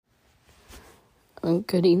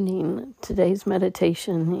Good evening. Today's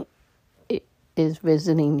meditation is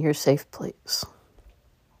visiting your safe place.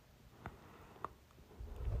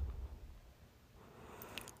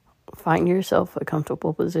 Find yourself a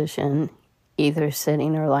comfortable position, either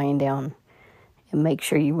sitting or lying down, and make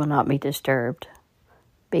sure you will not be disturbed.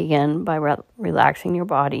 Begin by relaxing your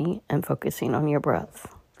body and focusing on your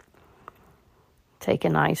breath. Take a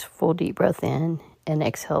nice full deep breath in and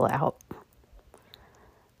exhale out.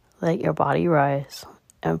 Let your body rise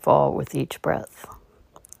and fall with each breath.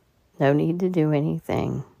 No need to do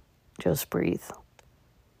anything, just breathe.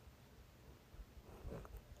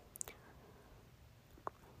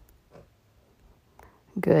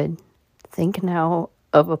 Good. Think now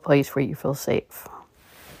of a place where you feel safe.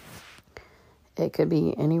 It could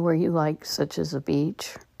be anywhere you like, such as a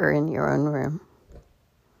beach or in your own room.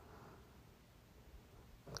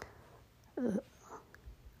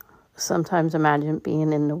 Sometimes imagine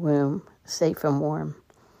being in the womb, safe and warm.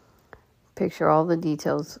 Picture all the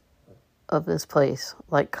details of this place,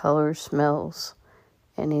 like colors, smells,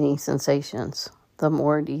 and any sensations. The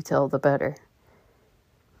more detail, the better.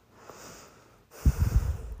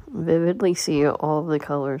 Vividly see all of the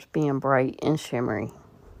colors being bright and shimmery.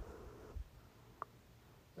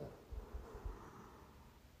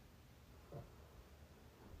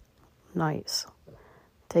 Nice.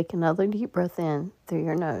 Take another deep breath in through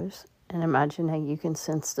your nose and imagine how you can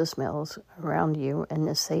sense the smells around you in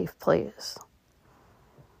this safe place.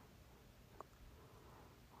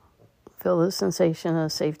 Feel the sensation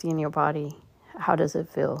of safety in your body. How does it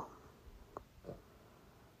feel?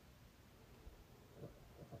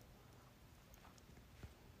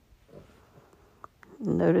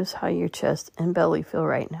 Notice how your chest and belly feel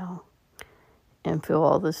right now, and feel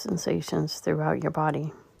all the sensations throughout your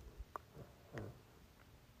body.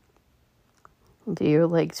 Do your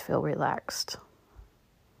legs feel relaxed?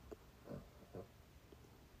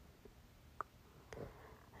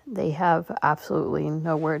 They have absolutely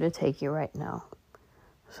nowhere to take you right now,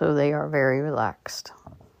 so they are very relaxed.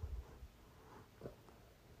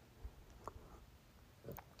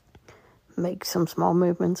 Make some small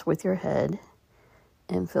movements with your head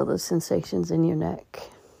and feel the sensations in your neck.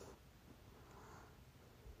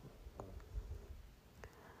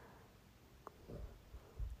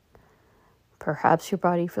 Perhaps your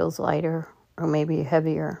body feels lighter or maybe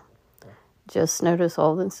heavier. Just notice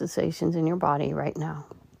all the sensations in your body right now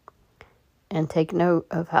and take note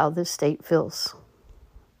of how this state feels.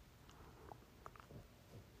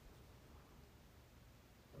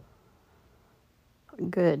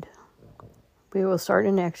 Good. We will start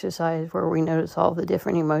an exercise where we notice all the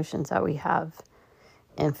different emotions that we have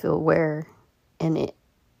and feel where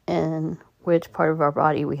and which part of our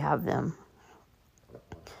body we have them.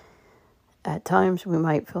 At times, we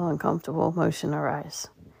might feel uncomfortable emotion arise.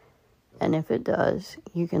 And if it does,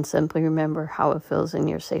 you can simply remember how it feels in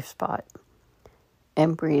your safe spot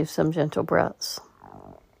and breathe some gentle breaths.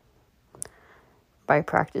 By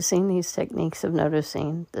practicing these techniques of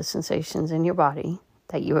noticing the sensations in your body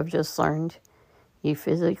that you have just learned, you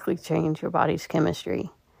physically change your body's chemistry,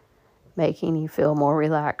 making you feel more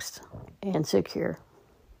relaxed and secure.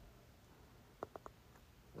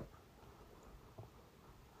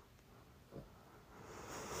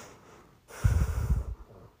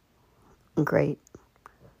 Great.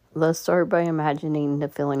 Let's start by imagining the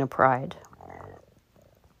feeling of pride.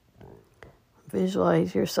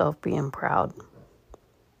 Visualize yourself being proud.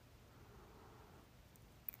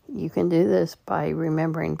 You can do this by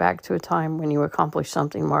remembering back to a time when you accomplished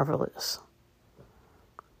something marvelous.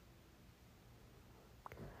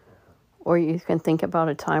 Or you can think about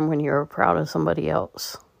a time when you were proud of somebody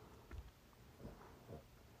else.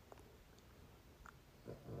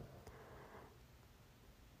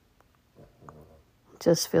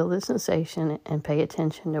 Just feel the sensation and pay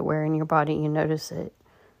attention to where in your body you notice it.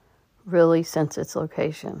 Really sense its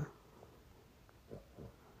location.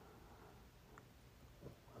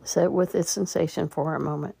 Sit with its sensation for a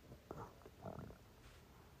moment.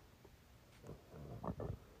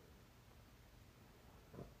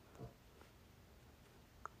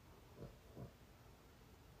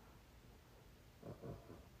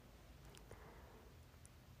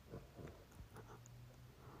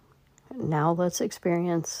 Now let's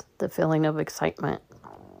experience the feeling of excitement.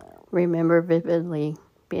 Remember vividly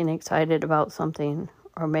being excited about something,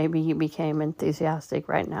 or maybe you became enthusiastic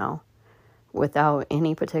right now without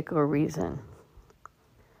any particular reason.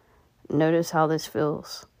 Notice how this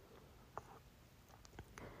feels.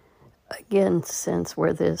 Again, sense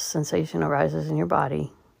where this sensation arises in your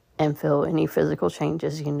body and feel any physical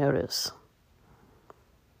changes you notice.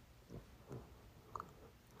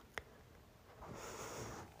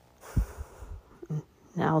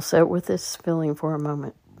 Now sit with this feeling for a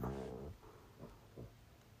moment.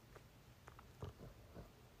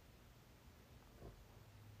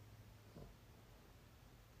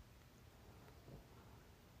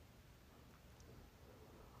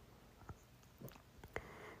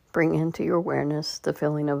 Bring into your awareness the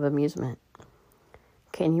feeling of amusement.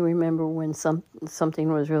 Can you remember when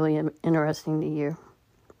something was really interesting to you?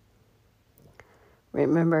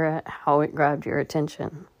 Remember how it grabbed your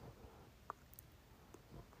attention.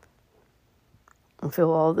 And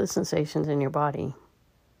feel all the sensations in your body.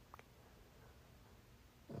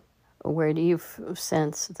 Where do you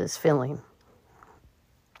sense this feeling?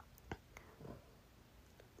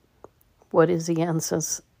 What is the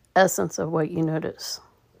essence of what you notice?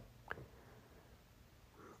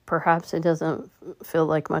 Perhaps it doesn't feel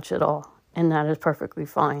like much at all, and that is perfectly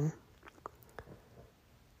fine.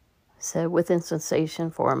 Sit within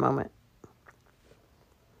sensation for a moment.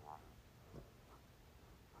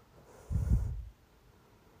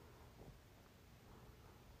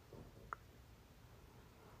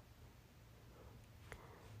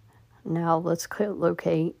 Now let's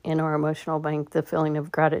locate in our emotional bank the feeling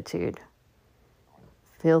of gratitude.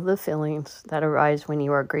 Feel the feelings that arise when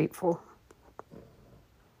you are grateful.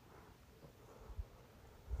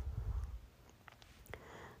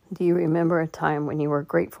 Do you remember a time when you were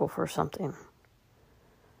grateful for something?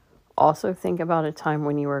 Also think about a time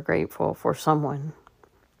when you were grateful for someone.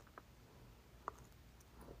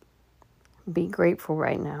 Be grateful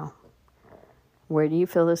right now. Where do you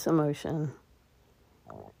feel this emotion?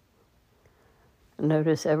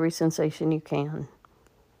 Notice every sensation you can.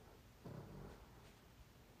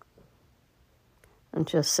 And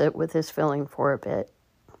just sit with this feeling for a bit.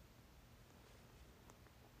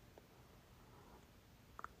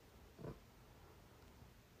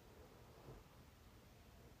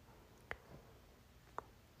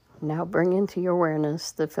 Now bring into your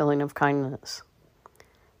awareness the feeling of kindness.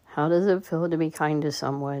 How does it feel to be kind to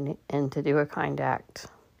someone and to do a kind act?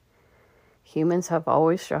 Humans have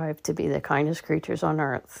always strived to be the kindest creatures on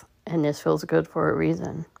earth, and this feels good for a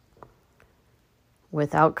reason.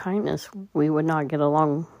 Without kindness, we would not get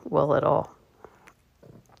along well at all.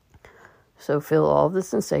 So feel all the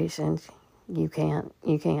sensations you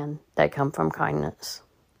can that come from kindness.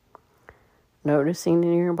 Noticing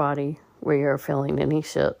in your body where you're feeling any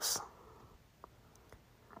shifts.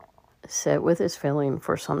 Sit with this feeling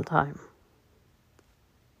for some time.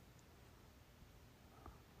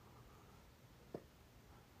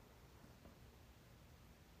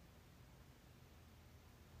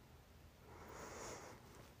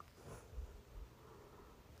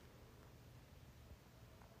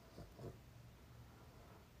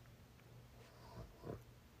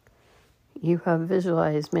 You have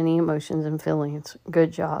visualized many emotions and feelings.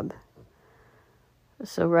 Good job.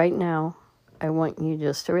 So right now, I want you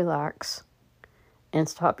just to relax and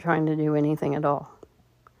stop trying to do anything at all.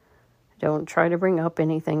 Don't try to bring up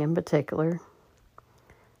anything in particular.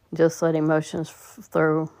 Just let emotions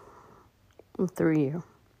flow through you.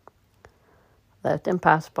 Let them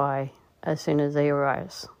pass by as soon as they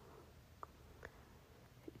arise.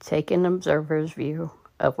 Take an observer's view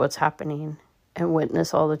of what's happening and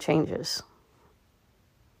witness all the changes.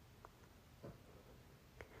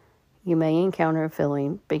 You may encounter a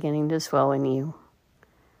feeling beginning to swell in you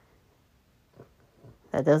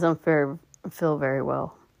that doesn't feel very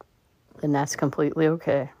well, and that's completely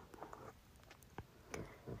okay.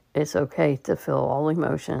 It's okay to feel all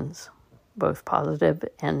emotions, both positive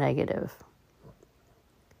and negative.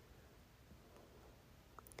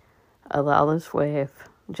 Allow this wave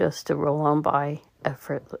just to roll on by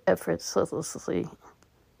effortlessly.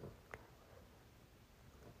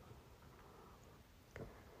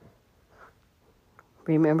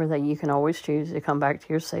 Remember that you can always choose to come back to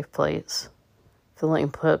your safe place, feeling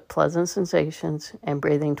pleasant sensations and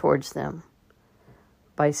breathing towards them.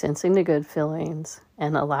 By sensing the good feelings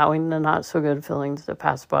and allowing the not so good feelings to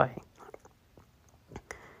pass by,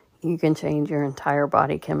 you can change your entire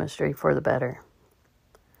body chemistry for the better.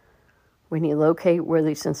 When you locate where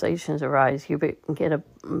these sensations arise, you get a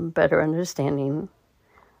better understanding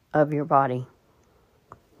of your body.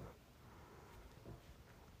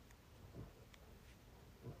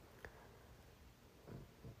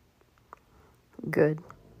 Good.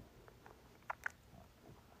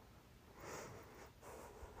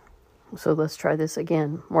 So let's try this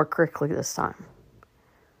again, more quickly this time.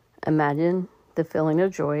 Imagine the feeling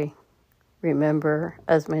of joy. Remember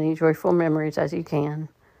as many joyful memories as you can,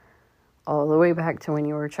 all the way back to when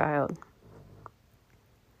you were a child.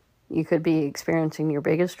 You could be experiencing your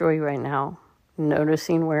biggest joy right now,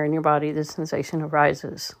 noticing where in your body the sensation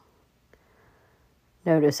arises.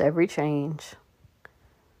 Notice every change.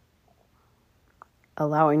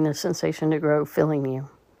 allowing the sensation to grow, filling you.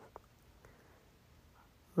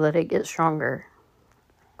 Let it get stronger.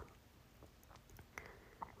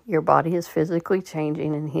 Your body is physically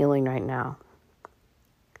changing and healing right now.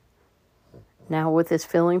 Now, with this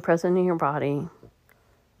feeling present in your body,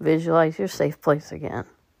 visualize your safe place again.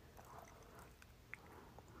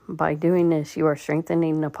 By doing this, you are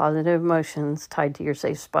strengthening the positive emotions tied to your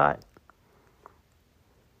safe spot.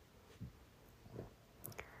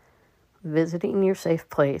 Visiting your safe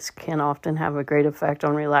place can often have a great effect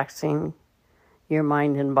on relaxing your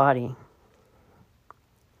mind and body.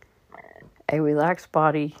 A relaxed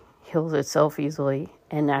body heals itself easily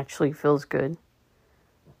and naturally feels good.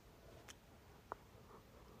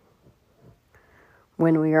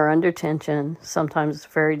 When we are under tension, sometimes it's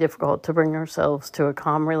very difficult to bring ourselves to a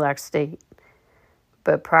calm, relaxed state.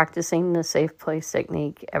 But practicing the safe place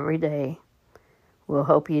technique every day will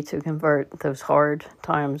help you to convert those hard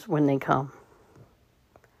times when they come.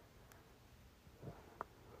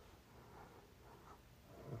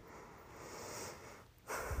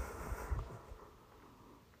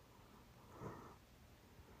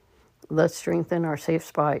 Let's strengthen our safe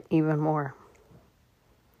spot even more.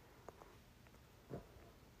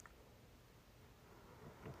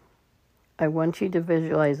 I want you to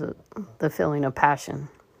visualize the feeling of passion.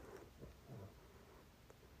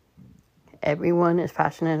 Everyone is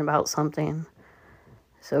passionate about something,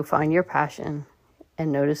 so find your passion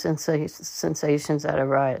and notice sensations that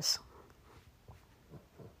arise.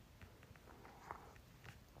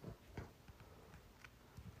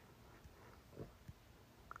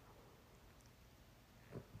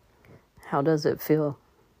 How does it feel?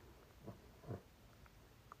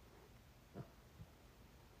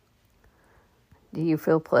 Do you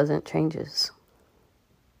feel pleasant changes?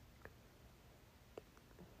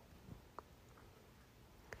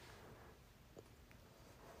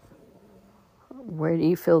 Where do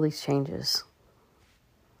you feel these changes?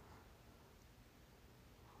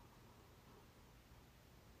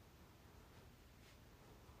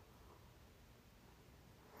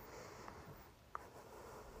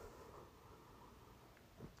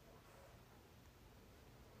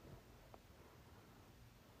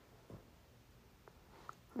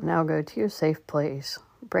 Now go to your safe place.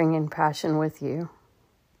 Bring in passion with you.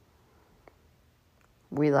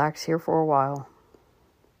 Relax here for a while.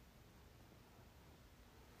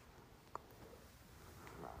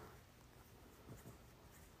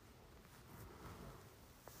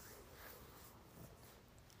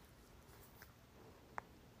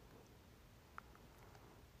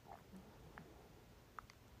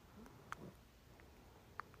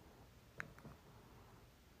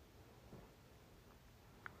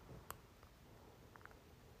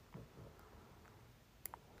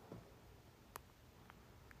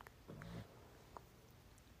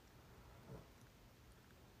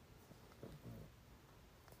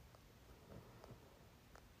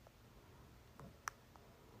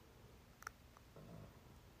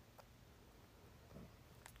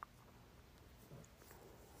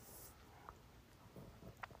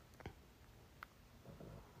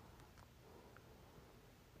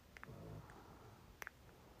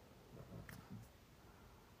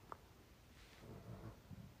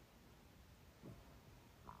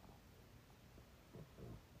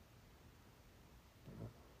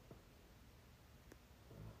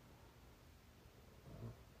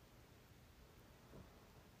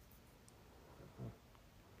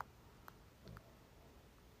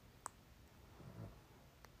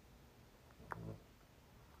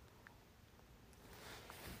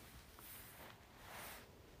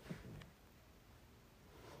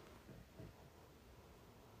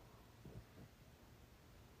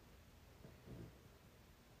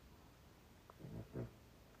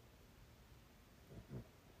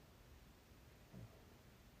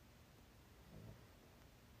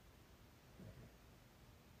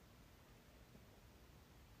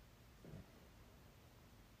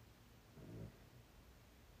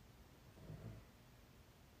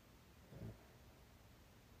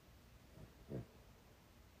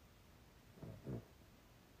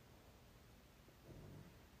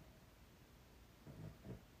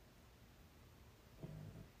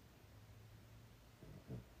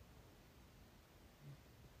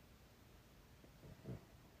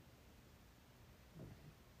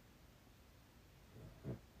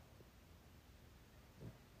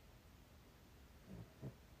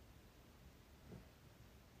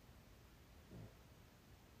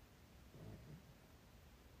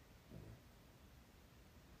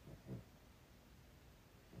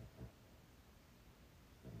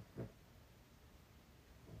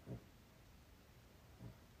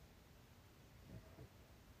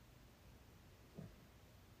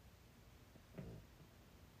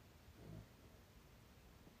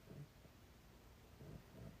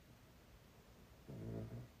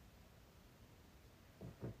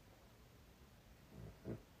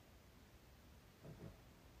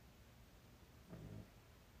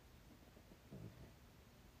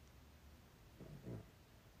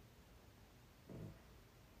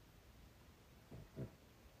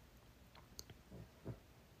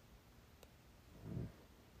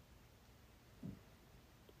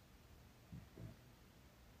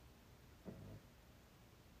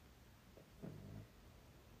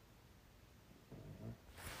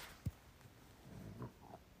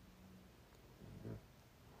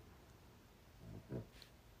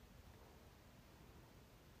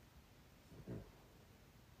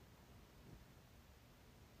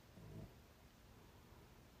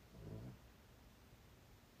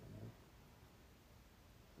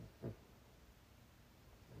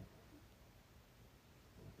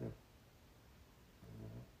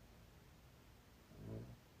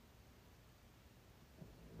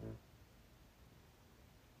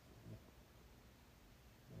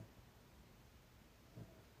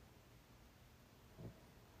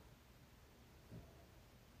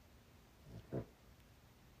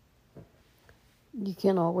 You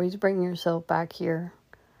can always bring yourself back here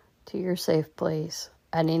to your safe place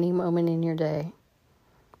at any moment in your day.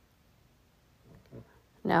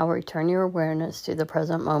 Now return your awareness to the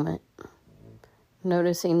present moment,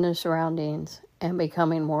 noticing the surroundings and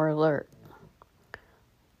becoming more alert.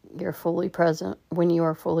 You're fully present. When you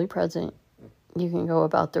are fully present, you can go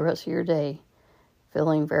about the rest of your day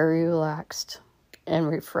feeling very relaxed and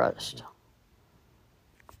refreshed.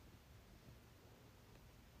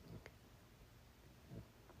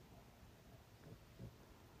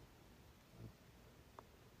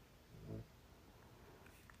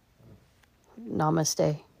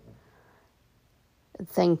 Namaste.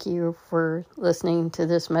 Thank you for listening to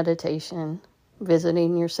this meditation,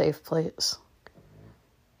 visiting your safe place.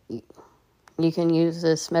 You can use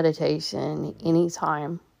this meditation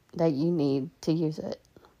anytime that you need to use it.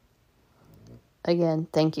 Again,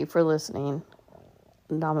 thank you for listening.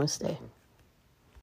 Namaste.